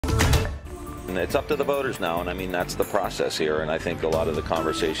And it's up to the voters now, and I mean, that's the process here. And I think a lot of the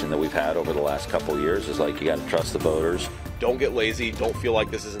conversation that we've had over the last couple of years is like, you got to trust the voters. Don't get lazy. Don't feel like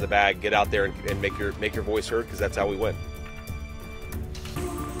this is in the bag. Get out there and make your voice heard, because that's how we win.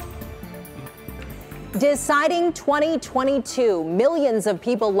 Deciding 2022, millions of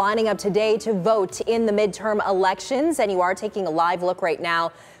people lining up today to vote in the midterm elections, and you are taking a live look right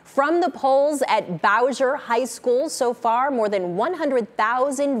now from the polls at Bowser High School. So far, more than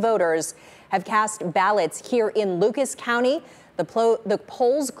 100,000 voters have cast ballots here in Lucas County. The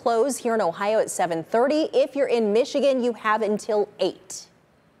polls close here in Ohio at 7:30. If you're in Michigan, you have until 8.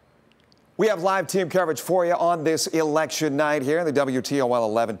 We have live team coverage for you on this election night here. The WTOL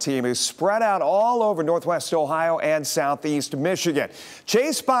 11 team is spread out all over Northwest Ohio and Southeast Michigan.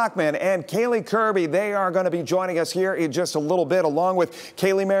 Chase Bachman and Kaylee Kirby, they are going to be joining us here in just a little bit, along with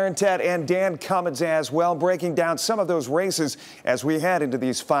Kaylee Marentet and Dan Cummins as well, breaking down some of those races as we head into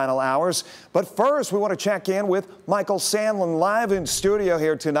these final hours. But first, we want to check in with Michael Sandlin live in studio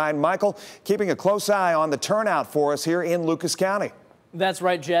here tonight. Michael, keeping a close eye on the turnout for us here in Lucas County. That's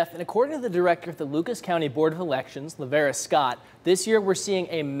right, Jeff. And according to the director of the Lucas County Board of Elections, Lavera Scott, this year we're seeing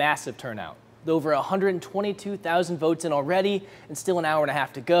a massive turnout. With over 122,000 votes in already and still an hour and a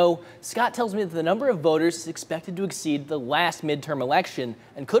half to go, Scott tells me that the number of voters is expected to exceed the last midterm election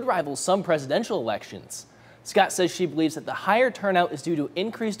and could rival some presidential elections. Scott says she believes that the higher turnout is due to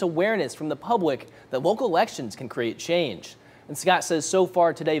increased awareness from the public that local elections can create change. And Scott says so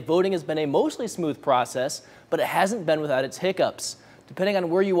far today, voting has been a mostly smooth process, but it hasn't been without its hiccups. Depending on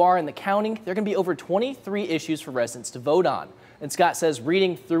where you are in the county, there can be over 23 issues for residents to vote on. And Scott says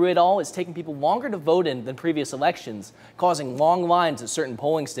reading through it all is taking people longer to vote in than previous elections, causing long lines at certain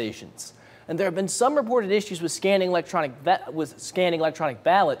polling stations. And there have been some reported issues with scanning electronic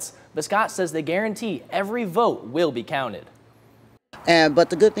ballots, but Scott says they guarantee every vote will be counted. But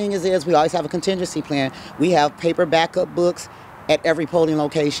the good thing is we always have a contingency plan. We have paper backup books at every polling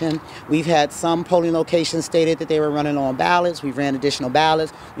location. We've had some polling locations stated that they were running on ballots. We've ran additional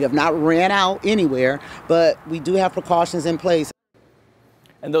ballots. We have not ran out anywhere, but we do have precautions in place.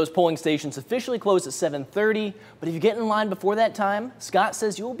 And those polling stations officially close at 7:30, but if you get in line before that time, Scott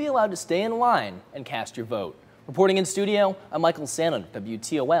says you will be allowed to stay in line and cast your vote. Reporting in studio, I'm Michael Sandlin,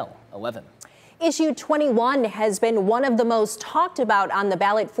 WTOL 11. Issue 21 has been one of the most talked about on the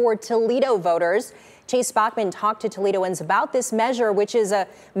ballot for Toledo voters. Chase Bachman talked to Toledoans about this measure, which is a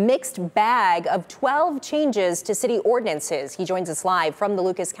mixed bag of 12 changes to city ordinances. He joins us live from the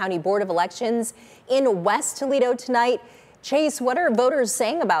Lucas County Board of Elections in West Toledo tonight. Chase, what are voters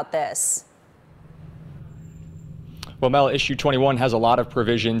saying about this? Well, Mel, issue 21 has a lot of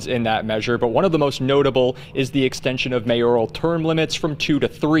provisions in that measure, but one of the most notable is the extension of mayoral term limits from 2 to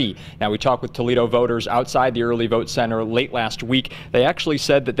 3. Now, we talked with Toledo voters outside the early vote center late last week. They actually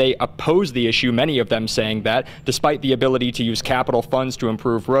said that they oppose the issue, many of them saying that, despite the ability to use capital funds to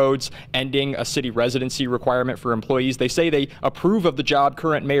improve roads, ending a city residency requirement for employees. They say they approve of the job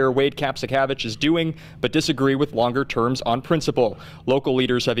current Mayor Wade Kapsakavich is doing, but disagree with longer terms on principle. Local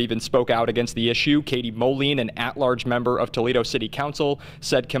leaders have even spoke out against the issue. Katie Moline, an at-large member of Toledo City Council,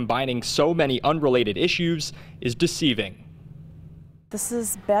 said combining so many unrelated issues is deceiving. This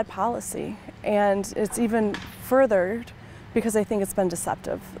is bad policy, and it's even furthered because I think it's been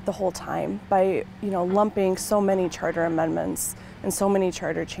deceptive the whole time by, lumping so many charter amendments and so many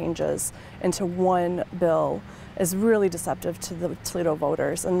charter changes into one bill is really deceptive to the Toledo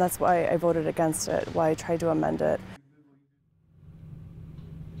voters, and that's why I voted against it, why I tried to amend it.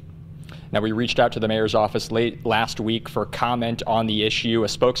 Now, we reached out to the mayor's office late last week for comment on the issue. A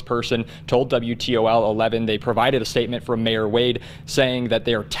spokesperson told WTOL 11 they provided a statement from Mayor Wade saying that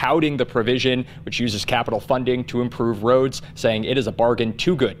they are touting the provision, which uses capital funding to improve roads, saying it is a bargain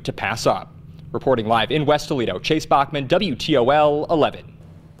too good to pass up. Reporting live in West Toledo, Chase Bachman, WTOL 11.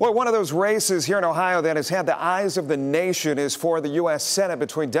 Boy, one of those races here in Ohio that has had the eyes of the nation is for the U.S. Senate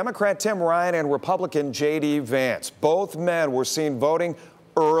between Democrat Tim Ryan and Republican J.D. Vance. Both men were seen voting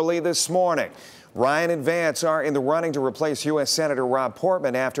early this morning. Ryan and Vance are in the running to replace U.S. Senator Rob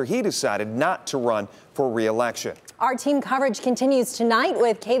Portman after he decided not to run for re-election. Our team coverage continues tonight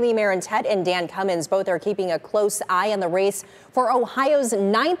with Kaylee Marentet and Dan Cummins. Both are keeping a close eye on the race for Ohio's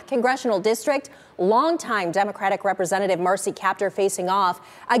 9th congressional district. Longtime Democratic Representative Marcy Kaptur facing off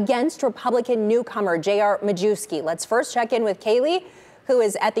against Republican newcomer J.R. Majewski. Let's first check in with Kaylee, who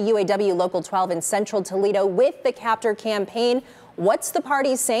is at the UAW Local 12 in Central Toledo with the Kaptur campaign. What's the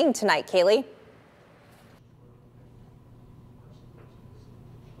party saying tonight, Kaylee?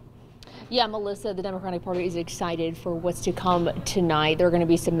 Yeah, Melissa, the Democratic Party is excited for what's to come tonight. There are going to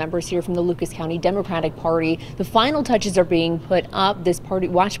be some members here from the Lucas County Democratic Party. The final touches are being put up. This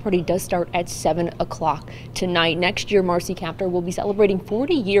watch party does start at 7 o'clock tonight. Next year, Marcy Kaptur will be celebrating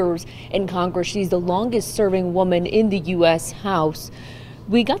 40 years in Congress. She's the longest serving woman in the U.S. House.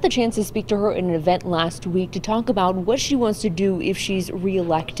 We got the chance to speak to her in an event last week to talk about what she wants to do if she's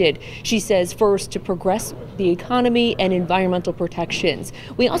reelected. She says first to progress the economy and environmental protections.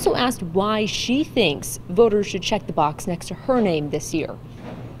 We also asked why she thinks voters should check the box next to her name this year.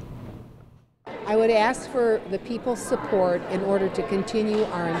 I would ask for the people's support in order to continue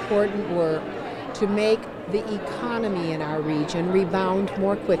our important work to make the economy in our region rebound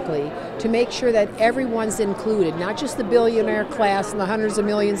more quickly, to make sure that everyone's included, not just the billionaire class and the hundreds of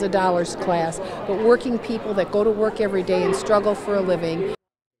millions of dollars class, but working people that go to work every day and struggle for a living.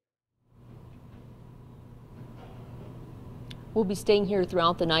 We'll be staying here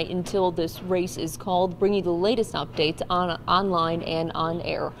throughout the night until this race is called, bringing you the latest updates online and on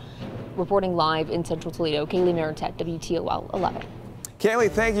air. Reporting live in Central Toledo, Kaylee Marentet, WTOL 11.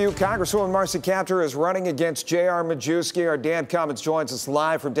 Kaylee, thank you. Congresswoman Marcy Kaptur is running against J.R. Majewski. Our Dan Cummins joins us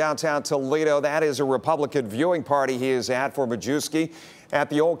live from downtown Toledo. That is a Republican viewing party he is at for Majewski at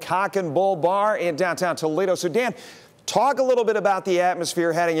the old Cock and Bull Bar in downtown Toledo. So, Dan, talk a little bit about the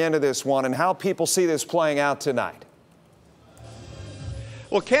atmosphere heading into this one and how people see this playing out tonight.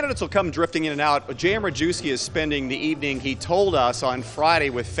 Well, candidates will come drifting in and out. J.R. Majewski is spending the evening, he told us, on Friday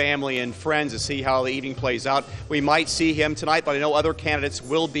with family and friends to see how the evening plays out. We might see him tonight, but I know other candidates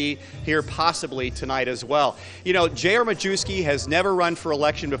will be here possibly tonight as well. You know, J.R. Majewski has never run for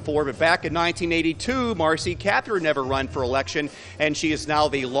election before, but back in 1982, Marcy Kaptur never run for election, and she is now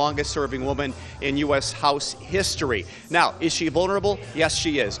the longest-serving woman in U.S. House history. Now, is she vulnerable? Yes,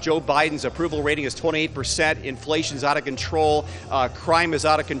 she is. Joe Biden's approval rating is 28%. Inflation's out of control. Crime is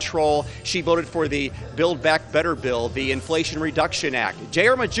out of control. She voted for the Build Back Better bill, the Inflation Reduction Act.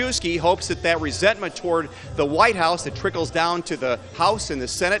 J.R. Majewski hopes that resentment toward the White House that trickles down to the House and the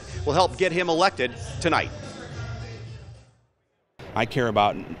Senate will help get him elected tonight. I care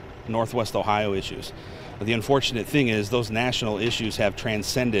about Northwest Ohio issues. But the unfortunate thing is those national issues have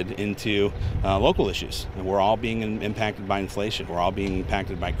transcended into local issues. And we're all being impacted by inflation. We're all being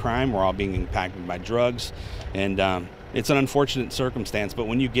impacted by crime. We're all being impacted by drugs. And it's an unfortunate circumstance, but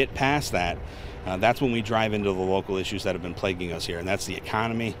when you get past that, that's when we drive into the local issues that have been plaguing us here, and that's the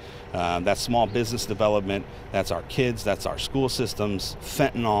economy, that's small business development, that's our kids, that's our school systems,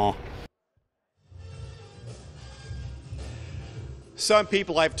 fentanyl. Some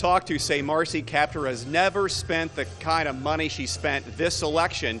people I've talked to say Marcy Kaptur has never spent the kind of money she spent this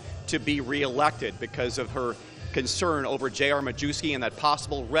election to be reelected because of her concern over J.R. Majewski and that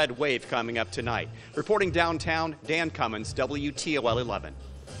possible red wave coming up tonight. Reporting downtown, Dan Cummins, WTOL 11.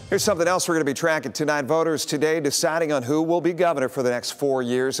 Here's something else we're going to be tracking tonight. Voters today deciding on who will be governor for the next 4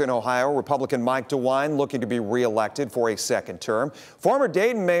 years in Ohio. Republican Mike DeWine looking to be reelected for a second term. Former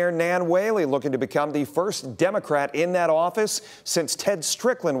Dayton Mayor Nan Whaley looking to become the first Democrat in that office since Ted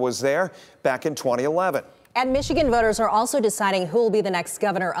Strickland was there back in 2011. And Michigan voters are also deciding who will be the next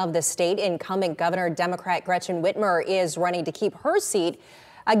governor of the state. Incumbent Governor Democrat Gretchen Whitmer is running to keep her seat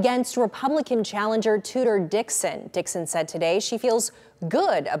against Republican challenger Tudor Dixon. Dixon said today she feels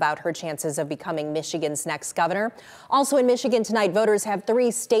good about her chances of becoming Michigan's next governor. Also in Michigan tonight, voters have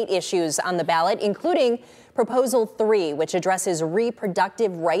 3 state issues on the ballot, including Proposal 3, which addresses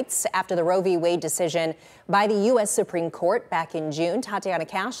reproductive rights after the Roe v. Wade decision by the U.S. Supreme Court back in June. Tatiana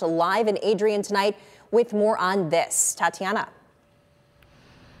Cash live in Adrian tonight with more on this. Tatiana.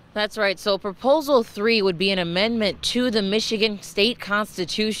 That's right. So Proposal 3 would be an amendment to the Michigan state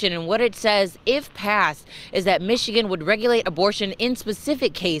constitution. And what it says, if passed, is that Michigan would regulate abortion in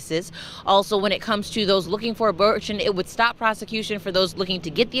specific cases. Also, when it comes to those looking for abortion, it would stop prosecution for those looking to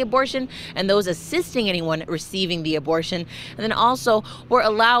get the abortion and those assisting anyone receiving the abortion. And then also, we're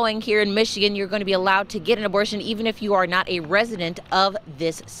allowing here in Michigan, you're going to be allowed to get an abortion even if you are not a resident of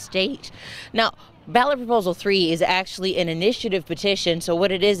this state. Now, Ballot Proposal 3 is actually an initiative petition. So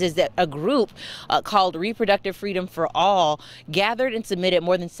what it is that a group called Reproductive Freedom for All gathered and submitted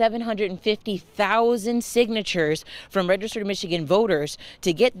more than 750,000 signatures from registered Michigan voters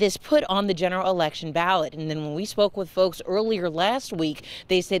to get this put on the general election ballot. And then when we spoke with folks earlier last week,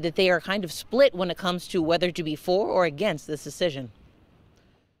 they said that they are kind of split when it comes to whether to be for or against this decision.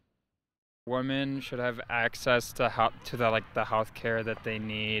 Women should have access to the health care that they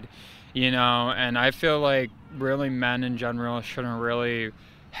need, you know, and I feel like really men in general shouldn't really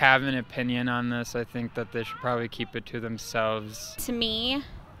have an opinion on this. I think that they should probably keep it to themselves. To me,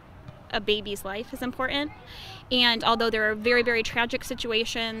 a baby's life is important. And although there are very, very tragic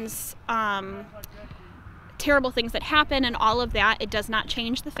situations, terrible things that happen and all of that, it does not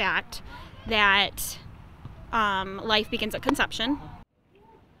change the fact that life begins at conception.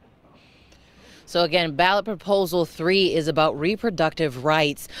 So again, ballot proposal 3 is about reproductive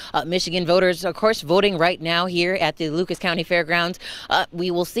rights. Michigan voters, of course, voting right now here at the Lucas County Fairgrounds.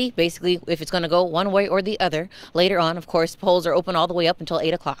 We will see basically if it's going to go one way or the other. Later on, of course, polls are open all the way up until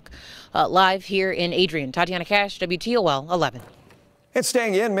 8 o'clock. Live here in Adrian, Tatiana Cash, WTOL 11. And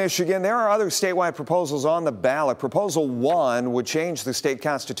staying in Michigan, there are other statewide proposals on the ballot. Proposal 1 would change the state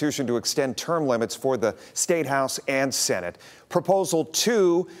constitution to extend term limits for the state house and Senate. Proposal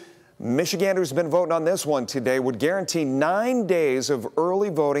 2, Michiganders have been voting on this one today, would guarantee 9 days of early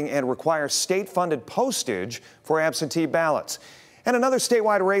voting and require state-funded postage for absentee ballots. And another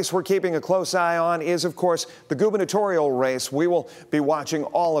statewide race we're keeping a close eye on is, of course, the gubernatorial race. We will be watching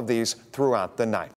all of these throughout the night.